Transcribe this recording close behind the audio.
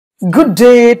Good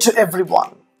day to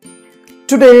everyone.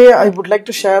 Today I would like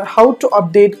to share how to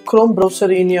update Chrome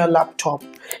browser in your laptop.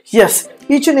 Yes,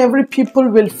 each and every people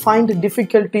will find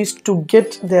difficulties to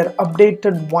get their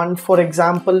updated one. For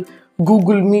example,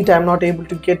 Google Meet, I'm not able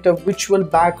to get a visual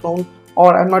background,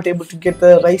 or I'm not able to get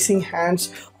the raising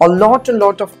hands. A lot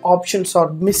of options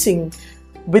are missing.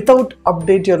 Without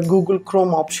update your Google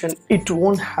Chrome option, it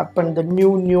won't happen. The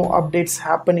new updates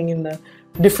happening in the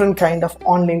different kind of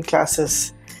online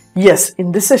classes. Yes,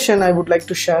 in this session I would like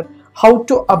to share how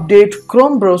to update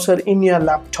Chrome browser in your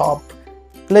laptop.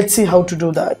 Let's see how to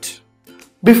do that.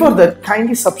 Before that,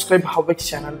 kindly subscribe HowXT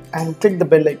channel and click the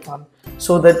bell icon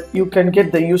so that you can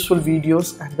get the useful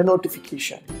videos and the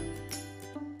notification.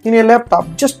 In your laptop,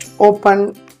 just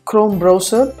open Chrome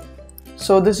browser.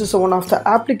 So this is one of the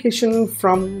application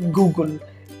from Google.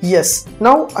 Yes,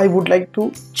 now I would like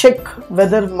to check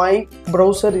whether my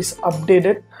browser is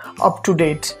updated, up to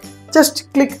date.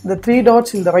 Just click the three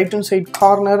dots in the right hand side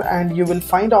corner and you will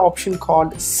find an option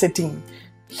called setting.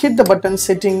 Hit the button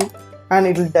setting and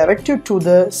it will direct you to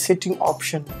the setting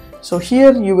option. So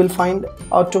here you will find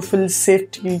autofill,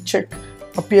 safety check,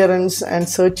 appearance and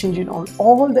search engine, on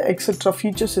all the etc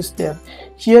features is there.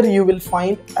 Here you will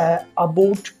find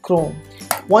about Chrome.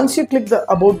 Once you click the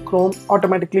about Chrome,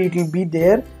 automatically it will be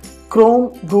there.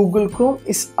 Google Chrome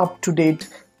is up to date.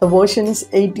 The version is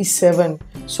 87,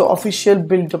 so official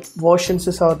build versions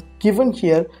are given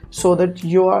here so that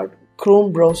your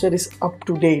Chrome browser is up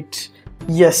to date.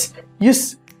 Yes,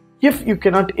 if you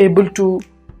cannot able to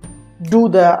do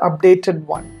the updated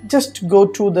one, just go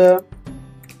to the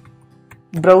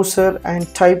browser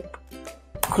and type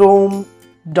Chrome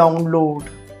download.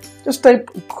 Just type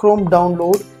Chrome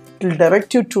download, it will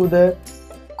direct you to the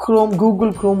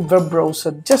Google Chrome web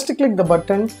browser. Just click the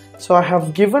button. So I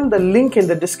have given the link in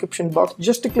the description box.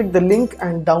 Just click the link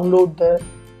and download the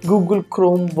Google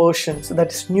Chrome version. So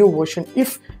that is new version.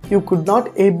 If you could not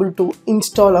able to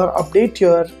install or update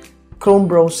your Chrome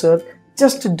browser,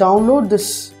 just download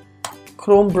this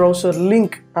Chrome browser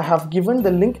link. I have given the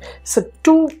link. So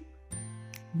 2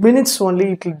 minutes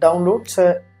only it will download. It's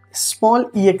a small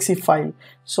exe file.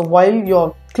 So while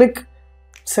your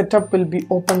setup will be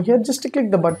open here, just click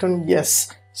the button yes.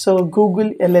 So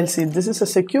Google LLC, this is a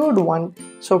secured one.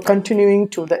 So continuing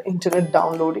to the internet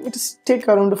downloading, it is take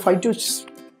around 5 to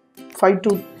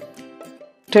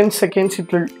 10 seconds.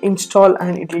 It will install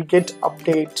and it will get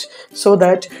update so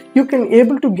that you can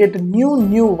able to get a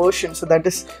new version. So that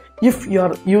is, if you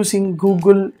are using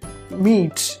Google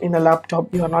Meet in a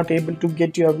laptop, you are not able to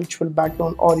get your virtual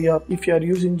background, or if you are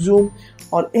using Zoom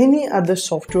or any other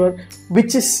software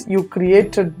which is you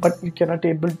created but you cannot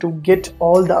able to get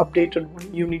all the updated one,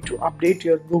 you need to update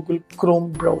your Google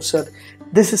Chrome browser.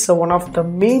 This is one of the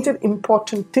major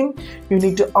important thing. You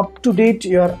need to up to date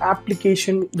your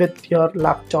application with your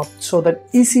laptop so that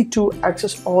easy to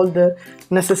access all the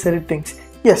necessary things.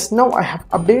 Yes, now I have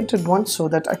updated one so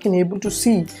that I can able to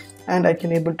see and I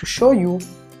can able to show you.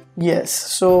 Yes,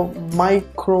 so my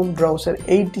Chrome browser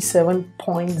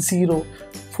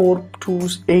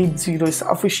 87.04280 is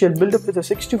official build up with a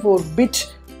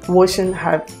 64-bit version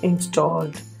have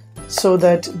installed. So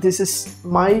that this is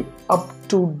my up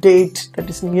to date, that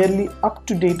is nearly up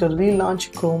to date, a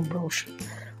relaunch Chrome browser,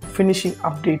 finishing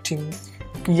updating.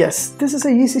 Yes, this is a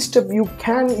easy step. You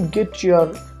can get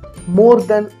your more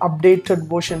than updated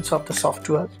versions of the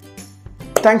software.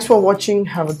 Thanks for watching.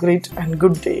 Have a great and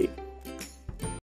good day.